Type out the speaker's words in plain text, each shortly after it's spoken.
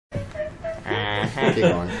Keep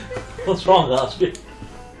going. What's wrong, Oscar?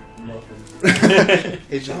 Nothing.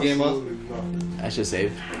 It's just game up. I should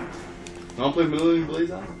save. Wanna play Millennium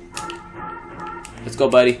Blaze on? Let's go,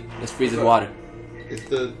 buddy. Let's freeze his water. It's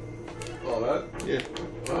the. Oh, that? Yeah.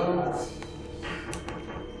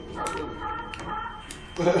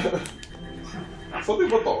 Something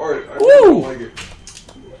about the art. I Woo! don't like it.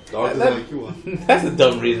 The art doesn't like you on. That's a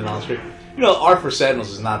dumb reason, Oscar. You know, art for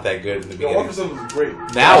Sentinels is not that good in the The beginning. art for was great.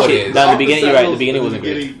 Now it is. No, in the beginning, you're right. The beginning wasn't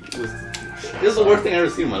great. This is the worst thing I've ever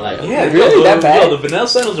seen in my life. Yeah, Really? no, That bad? No, the vanilla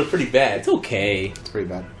Sentinels are pretty bad. It's okay. It's pretty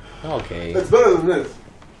bad. Okay. It's better than this.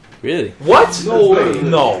 Really? What? No way.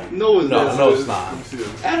 No. No, it's not. No, it's not. Let me see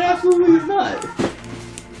this. And absolutely it's not.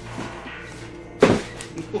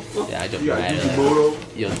 Yeah, I don't You got matter. Yukimoto.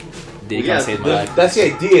 Yo, did he Yeah, come save my life? That's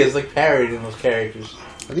the idea. It's like parroting those characters.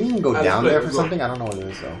 I think you can go That's down good, there for good. something. I don't know what it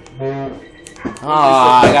is though.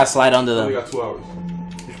 Ah, I got to slide under We them. got 2 hours.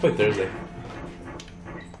 You should play Thursday.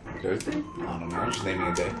 Thursday? I don't know. I'm just naming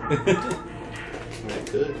a day. I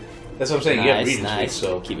could. That's what I'm saying. You have Nice, reading nice.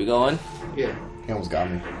 so Keep it going. Yeah. He almost got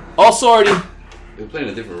me. Oh, sorry. We're playing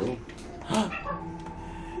in a different room. Well,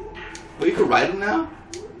 you can ride them now?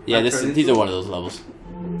 Yeah, these are one of those levels.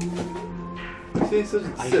 See, it's such a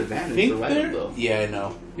disadvantage to ride them, though. Yeah, I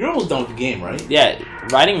know. You're almost done with the game, right? Yeah,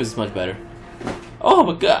 riding was much better. Oh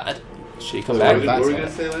my god. Should he come back? What were we going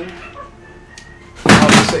to say, Lenny? I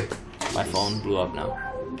was gonna say, My phone blew up now.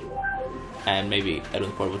 And maybe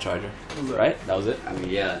Edwin's portable charger. Right? That was it? I mean,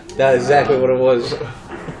 yeah. that's exactly what it was. It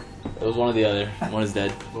was one or the other. One is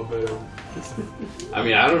dead. I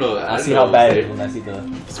mean, I don't know. I'll see how bad it is when I see the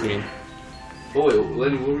screen. Oh, wait,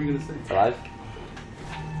 Lenny, what were you going to say? Alive?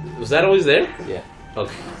 Was that always there? Yeah.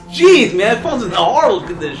 Okay. Jeez, man, that phone's in horrible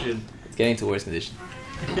condition. It's getting to worse condition.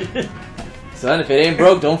 Son, if it ain't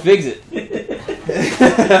broke, don't fix it.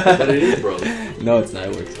 But it is, bro. No, it's not.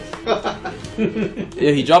 It works.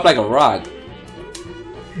 Yeah, he dropped like a rock.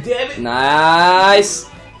 Damn it. Nice.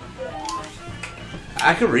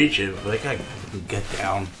 I could reach it, but I gotta get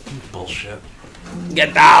down. Bullshit.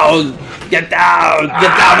 Get down. Get down.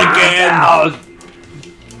 Get down again.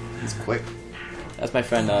 He's quick. That's my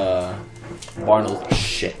friend, Barnold.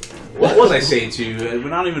 Shit. What was I saying to you? I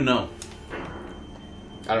don't even know.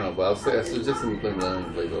 I don't know, but I was suggesting we play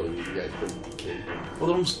Millennium Blaze over you guys play. Well,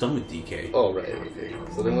 they're almost done with DK. Oh, right, okay.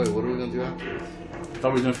 So then, wait, what are we going to do afterwards? I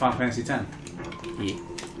thought we were doing Final Fantasy X. Yeah.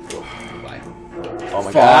 Bye. Oh my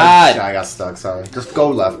Fuck, god. I got stuck, sorry. Just go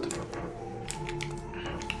left.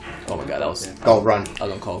 Oh my god, that was. Go, run. I was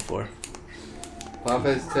gonna call for. Final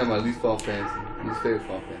Fantasy X, my least Final Fantasy. Least favorite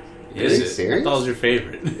Final Fantasy. Is you it? serious? I thought it was your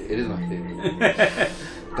favorite. It is my favorite.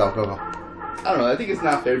 Go, go, go. I don't know, I think it's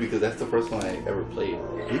not fair because that's the first one I ever played.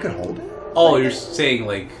 You can hold it. Oh, you're saying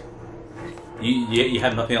like you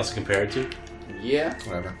have nothing else to compare it to? Yeah.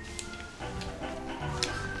 Whatever.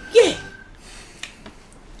 Yeah.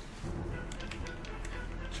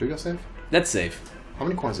 Should we go save? That's safe. How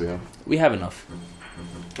many coins do we have? We have enough.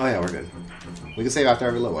 Oh yeah, we're good. We can save after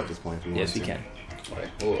every level at this point if we Yes, want we to. can.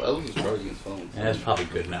 Alright. Well, Elvis is charging his phone. Yeah, that's probably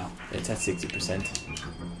good now. It's at 60%.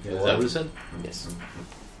 Yeah, is that what it said? Yes.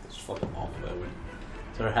 It's fucking awful that way.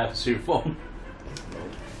 So what happens to your phone?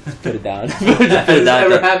 Put it down. Put Has it that down.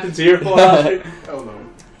 ever happened to your phone? Oscar? Hell no.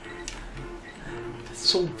 That's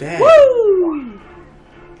so bad. Woo!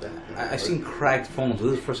 I've seen cracked phones.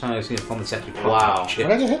 This is the first time I've seen a phone that's actually cracked. Wow. Chip.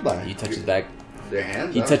 What did I get hit by? You touch his back. Their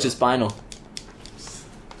hands? He touches spinal.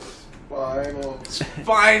 Final.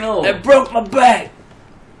 Final. That broke my back.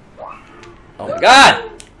 Oh my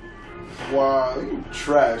god! Wow, you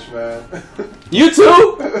trash, man. You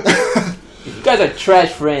too? You guys are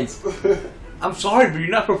trash friends. I'm sorry, but you're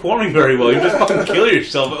not performing very well. You just fucking kill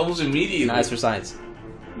yourself almost immediately. Nice for science.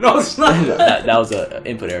 No, it's not. that was an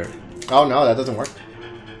input error. Oh no, that doesn't work.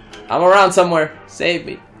 I'm around somewhere. Save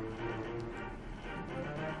me.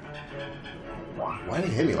 Why did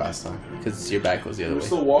he hit me last time? Because your back was the other We're way.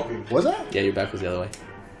 still walking. Was that? Yeah, your back was the other way.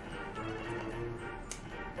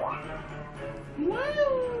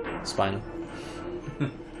 Spinal.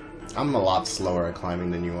 I'm a lot slower at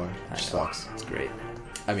climbing than you are. I Which know. sucks. It's great.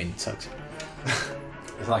 I mean, it sucks.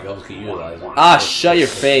 It's not like I was can utilize it. Ah, shut your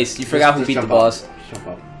face. You forgot who Just beat the jump boss. up. Jump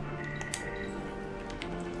up.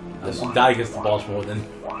 This one died against the boss more than.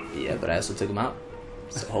 Yeah, but I also took him out.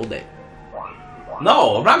 So hold it.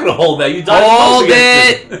 No, I'm not gonna hold that. You died. Hold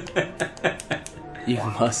against You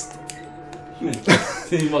must.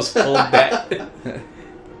 You must hold that.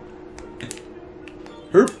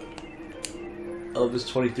 Herp. Elvis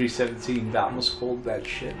 2317. That must hold that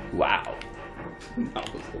shit. Wow.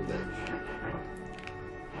 That was hold that shit.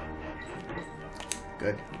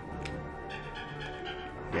 Good.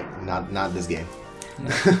 Yep, not this game.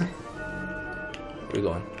 Where you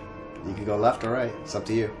going? You can go left or right. It's up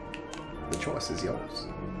to you. The choice is yours.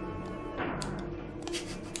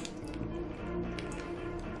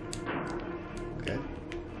 Good.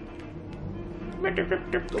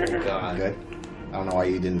 Oh god. Good. I don't know why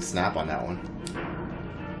you didn't snap on that one.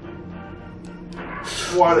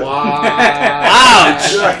 What?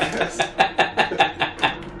 Ouch!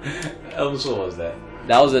 Elvis, what was that?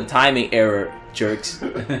 That was a timing error, jerks.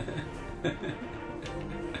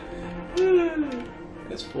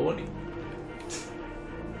 That's funny.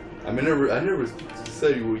 I never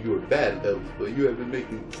said you were bad, Elvis, but you have been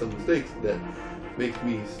making some mistakes that makes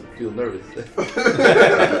me feel nervous.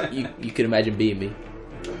 you can imagine being me.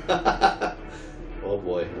 Oh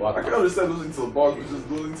boy. I can understand losing to the boss, but just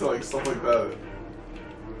losing to like stuff like that.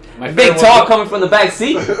 My Big favorite talk one- coming from the back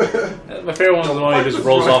seat. My favorite one is the one who just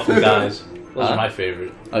rolls off and dies. Those are my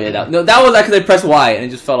favorite. Oh yeah, that was like 'cause they pressed Y and it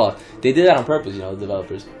just fell off. They did that on purpose, you know, the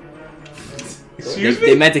developers. Excuse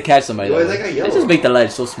They meant to catch somebody. Yo, That is way. that guy They yellow? just make the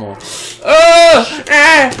ledge so small. Yo,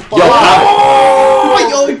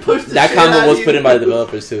 he pushed the That shit combo out was of put you. in by the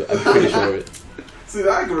developers too. I'm pretty sure of it. See,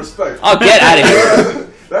 that I can respect. Oh, get out of here!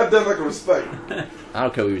 That death I can respect. I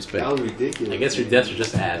don't care what you respect. That was ridiculous. I guess your deaths are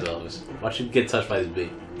just ads, Elvis. Why'd you get touched by this bee?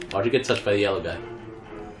 Why'd you get touched by the yellow guy?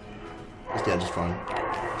 Just run.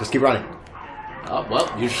 Just keep running. Oh, well,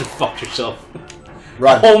 you should fuck yourself.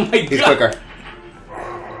 Run. Oh my He's god. quicker.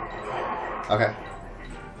 Okay.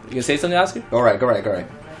 You gonna say something, Oscar? Go right.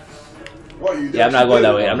 What you? Yeah, I'm not going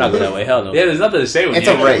that way. I'm not going that way. Hell no. Yeah, there's nothing to say when It's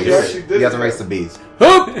you a race. You actually did You have to that. race the bees.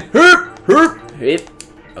 Hoop, hoop, hoop. Hip.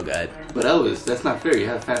 Oh god, But Elvis, that's not fair. You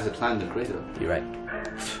have faster time than Kratos. you're right.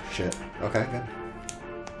 Shit. Okay, good.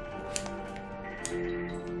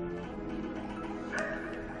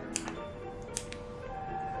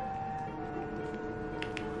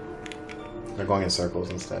 They're going in circles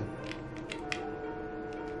instead.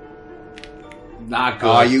 Not good.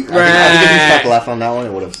 Oh, you. I think if you stuck left on that one,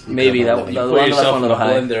 it would have. Maybe that one. You The put one left yourself one in a a little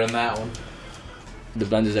high. blender in that one. The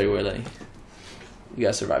blender's everywhere, Lenny. You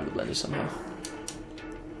gotta survive the blender somehow.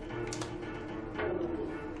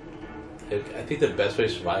 I think the best way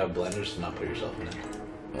to survive a blender is to not put yourself in it.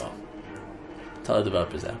 Well, tell the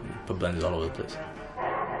developers that. Put blenders all over the place.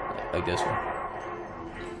 Like this one.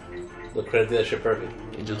 Look, credit to that shit perfect.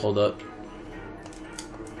 You just hold up.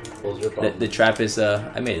 What was your problem? The trap is,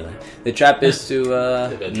 I made it, Lenny. The trap is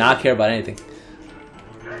to not care about anything.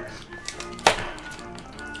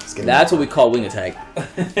 That's what we call wing attack.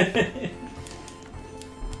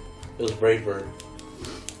 It was Brave Bird.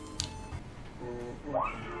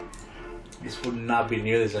 This would not be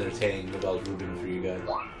nearly as entertaining if I was rooting for you guys.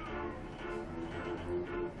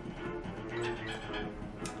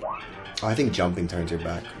 Oh, I think jumping turns your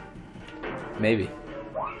back. Maybe.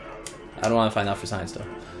 I don't want to find out for science though.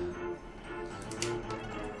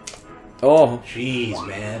 Oh. Jeez,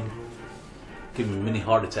 man. Give me many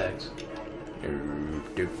heart attacks. Well,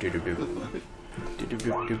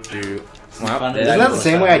 Isn't that the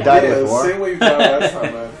same way I died Yeah, the before? same way you died last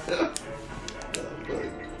time, man.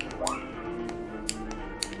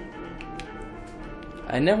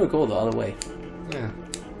 I never go the other way. Yeah.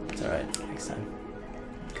 It's alright, next time.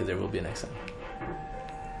 Because there will be a next time.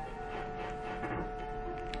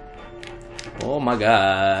 Oh my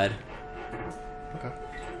god. Okay.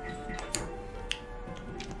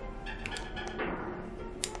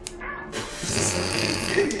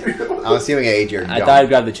 I'm assuming it ate your jump. I thought I'd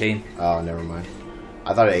grab the chain. Oh, never mind.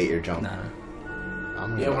 I thought it ate your jump. Nah.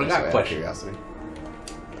 I'm Yeah, gonna well, I go got this way a out of question. Curiosity.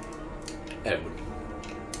 Edward.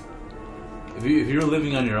 If you were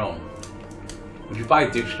living on your own, would you buy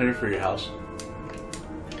a dictionary for your house?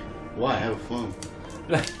 Why? Have fun.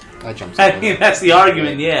 I jumped. I mean, that's the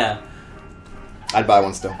argument, yeah. I'd buy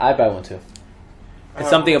one still. I'd buy one too. It's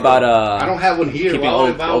something about I don't have one here. keeping Why would I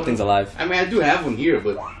old, buy old one? things alive. I mean, I do have one here,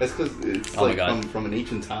 but that's because it's Oh my like God. from an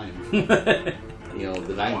ancient time. You know,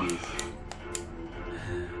 the 90s.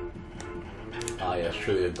 Oh yeah, it's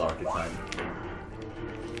truly a darker time.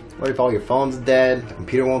 What if all your phone's dead, the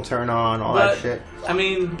computer won't turn on, all But- that shit? I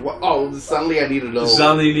mean, What? Oh, suddenly I need to know.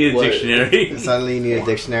 suddenly you need a what- dictionary. Suddenly you need a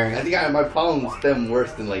dictionary. I think my problems stem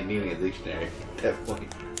worse than like needing a dictionary at that point.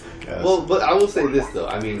 Guess. Well, but I will say this though.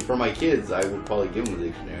 I mean, for my kids, I would probably give them a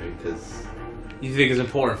dictionary because You think it's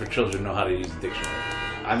important for children to know how to use a dictionary?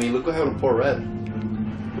 I mean, look what happened to poor Red.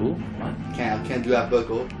 Ooh, what? Can't do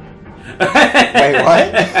alphabetical. Wait,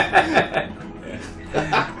 what?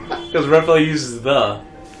 Because Raphael uses the.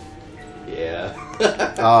 Yeah.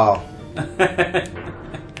 Oh, I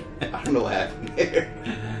don't know what happened there.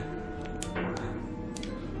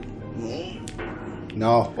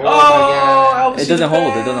 no. Oh, my god. It doesn't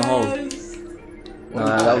hold. It doesn't hold. No,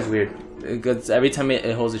 that was weird. Because every time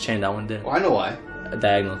it holds the chain, that one did. Well, I know why.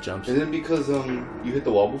 diagonal jumps. Is it because you hit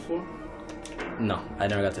the wall before? No, I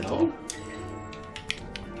never got to the wall.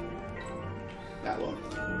 Nah, well,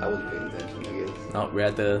 I wasn't paying attention, I guess. No, we're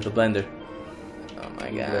at the blender. Oh my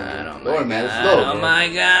god! Oh my Lord, man, it's god! slow, Oh man. my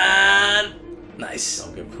god! Nice.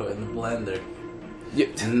 Don't get put in the blender. Yeah.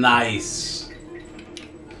 Nice.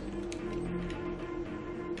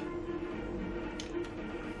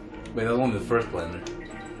 Wait, that was only the first blender.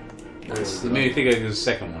 It made me think I did the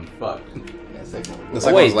second one. Fuck. Yeah, second one. The Oh,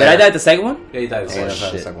 second wait, one's did I later. die at the second one? Yeah, you died the Yeah, second. that's the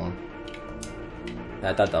shit. second one.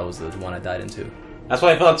 I thought that was the one I died in too. That's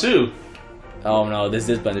what I thought too. Oh no, this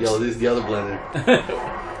blender. Yo, this is the other blender.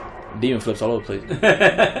 Demon flips all over the place.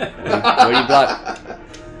 Where do you block?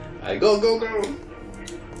 Alright, go, go, go.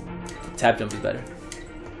 Tap jump is better.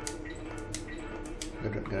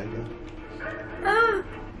 Good idea.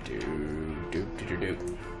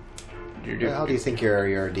 How do you think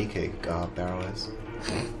your DK barrel is?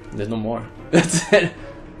 There's no more. That's it.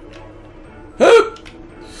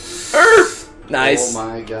 Nice. Oh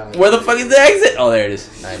my god. Where the fuck is the exit? Oh, there it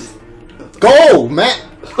is. Nice. Go, Matt!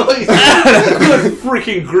 Good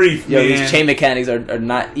freaking grief, Yo, man. these chain mechanics are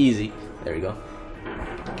not easy. There we go.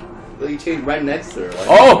 Look, you changed right next to her. Like,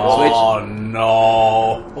 Oh, Oh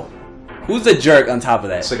no. switch. Who's the jerk on top of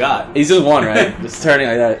that? Sagat. He's just one, right? Just turning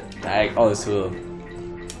like that. Oh, there's two of them.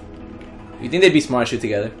 You think they'd be smart to shoot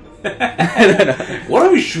together? What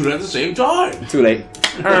are we shooting at the same time? Too late.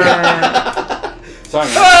 Sorry,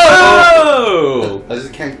 man. Oh! I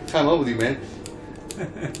just can't time up with you, man.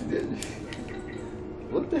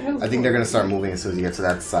 What the hell? I think they're gonna start moving as soon as you get to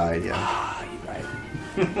that side, yeah. Ah, you're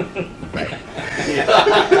right.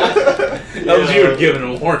 That was you were giving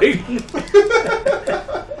a warning.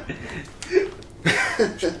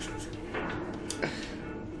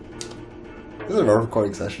 This is a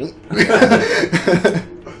recording session. We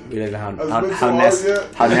don't know Has it been how so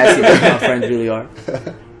hard nasty yet? our friends really are.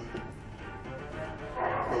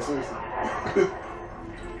 No, seriously.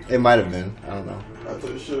 It might have been. I don't know. I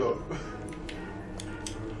took shit up.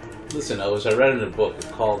 Listen, I read in a book. It's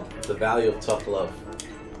called The Value of Tough Love.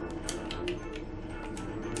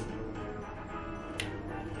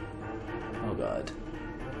 Oh god.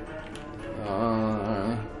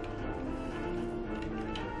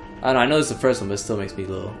 I don't know, I know this is the first one, but it still makes me a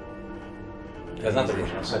little... That's not the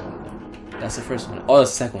original second one. That's the first one. Oh,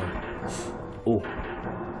 that's the second one. Ooh.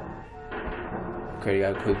 Okay, you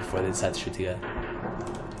gotta quick before they decide to shoot together.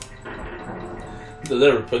 They'll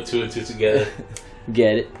never put two and two together.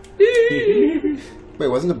 Get it? Wait,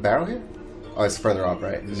 wasn't the barrel here? Oh, it's further up,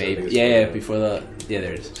 right? Maybe. Yeah, before the... Yeah,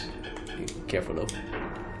 there it is. Be careful though.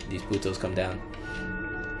 These putos come down.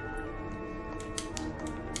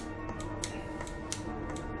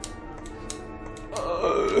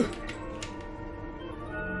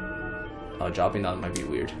 Oh, dropping down might be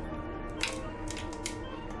weird.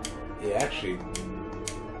 Yeah, actually.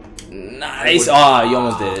 Nice! Ah, you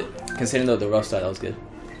almost did it. Considering the rough start, that was good.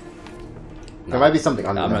 There might be something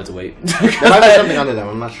under I'm them. gonna have to wait. There might be something under them,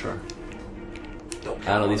 I'm not sure. I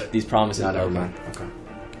don't know, these promises. No, never okay. mind. Okay.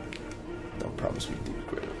 Don't promise me to do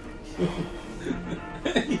great.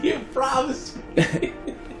 You promised.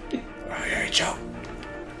 Alright, Joe.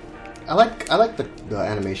 I like the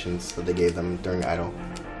animations that they gave them during Idol.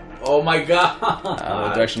 Oh my god.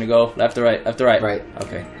 What direction to go? Left or right? Left or right? Right.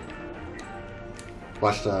 Okay.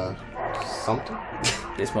 Watch the something.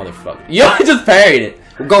 This motherfucker. Yo, I just parried it.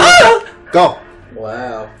 Go, go.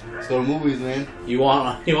 Wow. Let's go to movies, man. You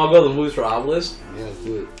want to go to the movies for Obelisk? Yeah, let's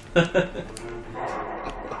do it.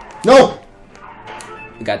 No.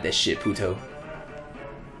 Got that shit, puto.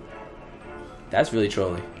 That's really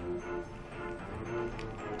trolling.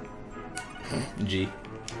 G.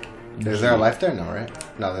 Is there a life there? No, right?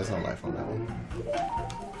 No, there's no life on that one.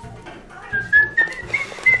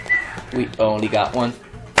 We only got one.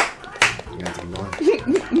 You have to keep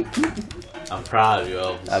going. I'm proud of you,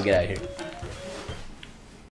 Elvis. I'll get out of here.